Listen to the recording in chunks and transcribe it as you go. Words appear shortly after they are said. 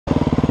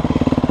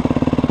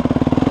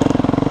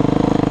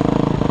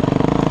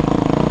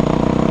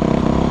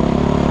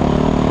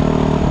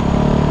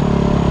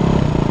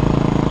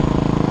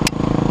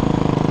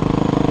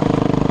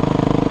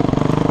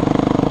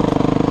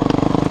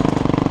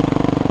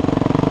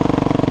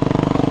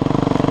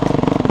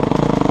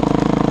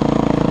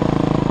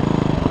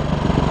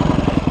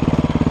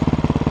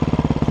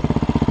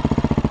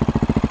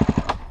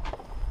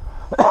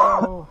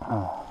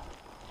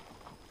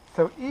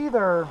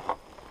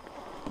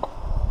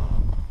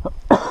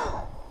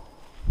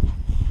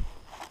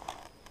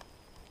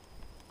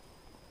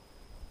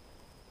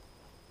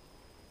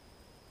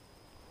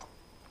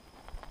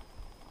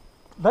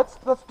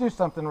let's do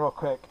something real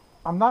quick.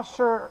 I'm not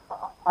sure.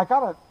 I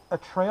got a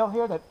trail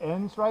here that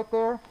ends right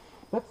there.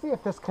 Let's see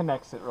if this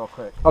connects it real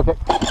quick. Okay.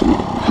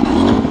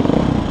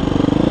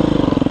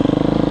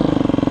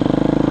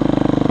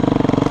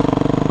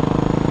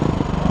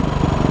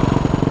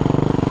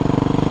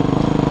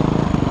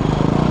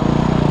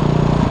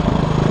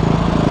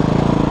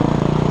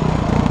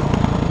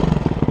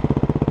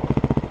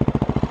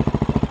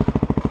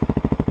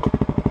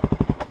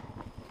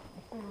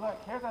 Look,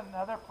 here's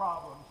another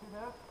problem. See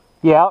this?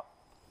 Yeah.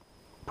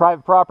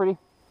 Private property?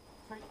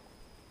 See,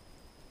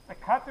 the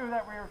cut through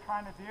that we were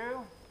trying to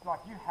do, like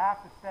you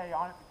have to stay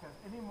on it because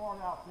any more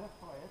out this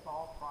way, it's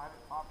all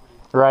private property.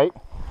 Right.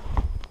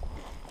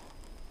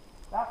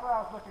 That's what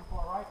I was looking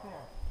for right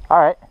there. All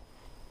right.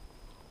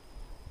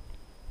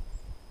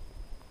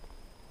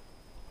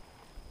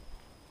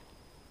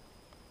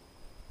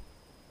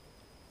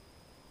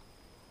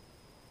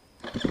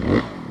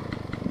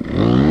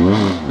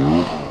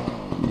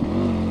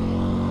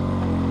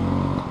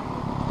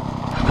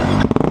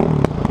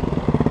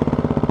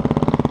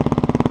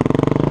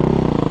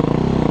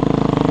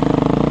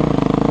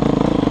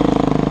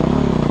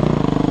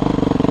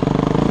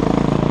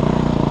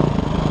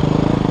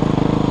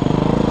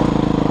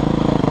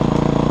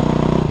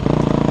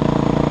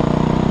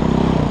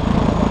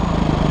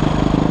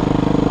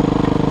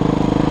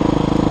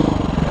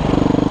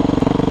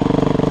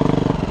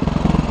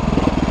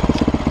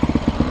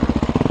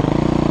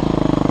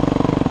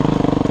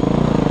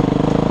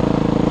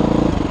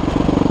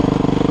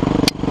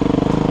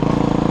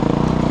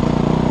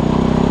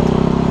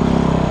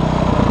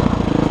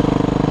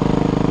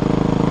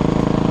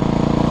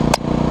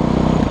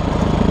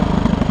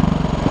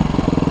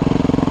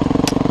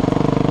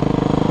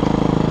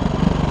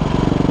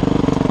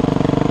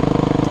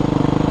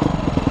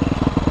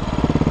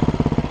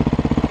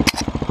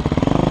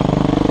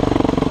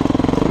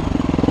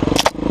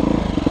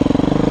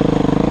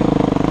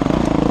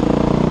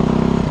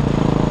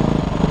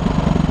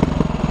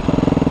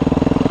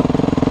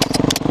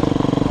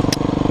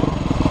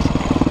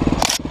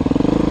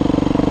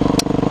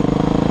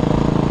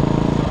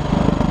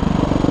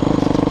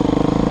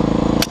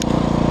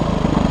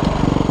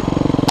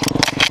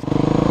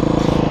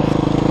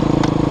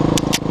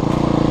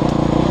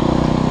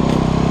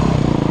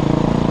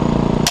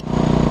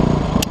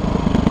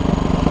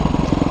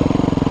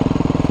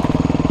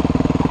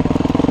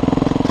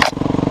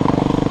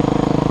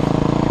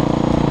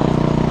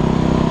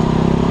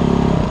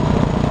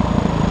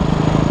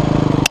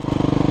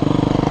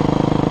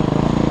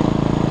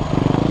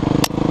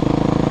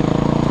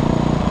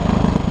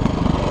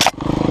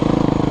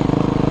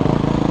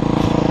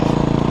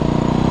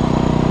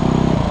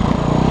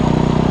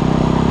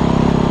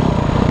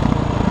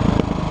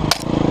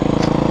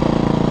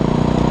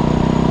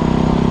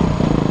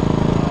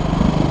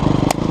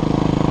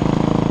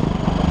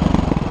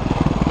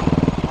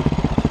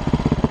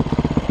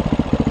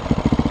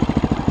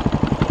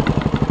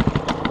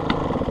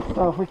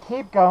 So if we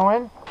keep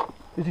going,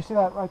 did you see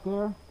that right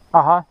there?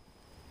 Uh-huh.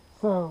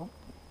 So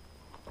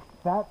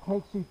that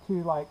takes you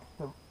to like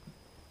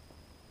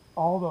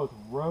all those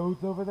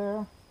roads over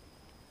there.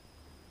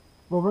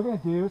 What we're going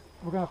to do is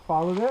we're going to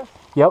follow this,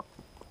 Yep.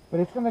 but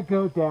it's going to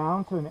go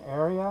down to an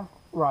area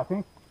where I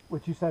think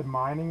what you said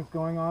mining is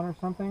going on or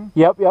something.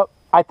 Yep, yep.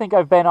 I think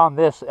I've been on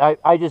this.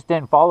 I just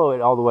didn't follow it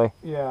all the way.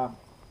 Yeah.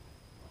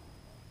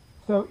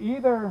 So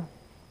either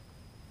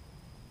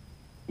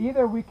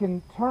we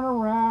can turn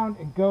around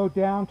and go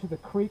down to the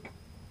creek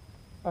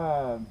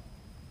via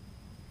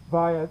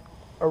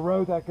a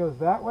road that goes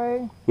that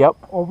way. Yep.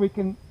 Or we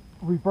can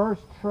reverse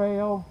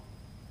trail.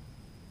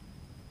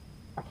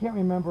 I can't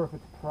remember if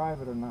it's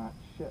private or not.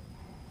 Shit.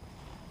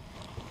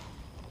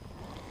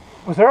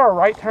 Was there a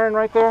right turn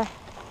right there?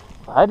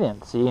 I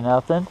didn't see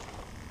nothing.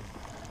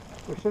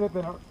 There should have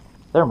been a...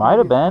 There might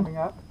have been. coming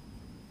up.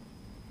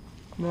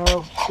 No,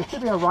 there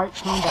should be a right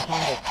turn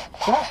behind us.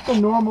 That's the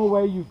normal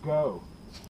way you go.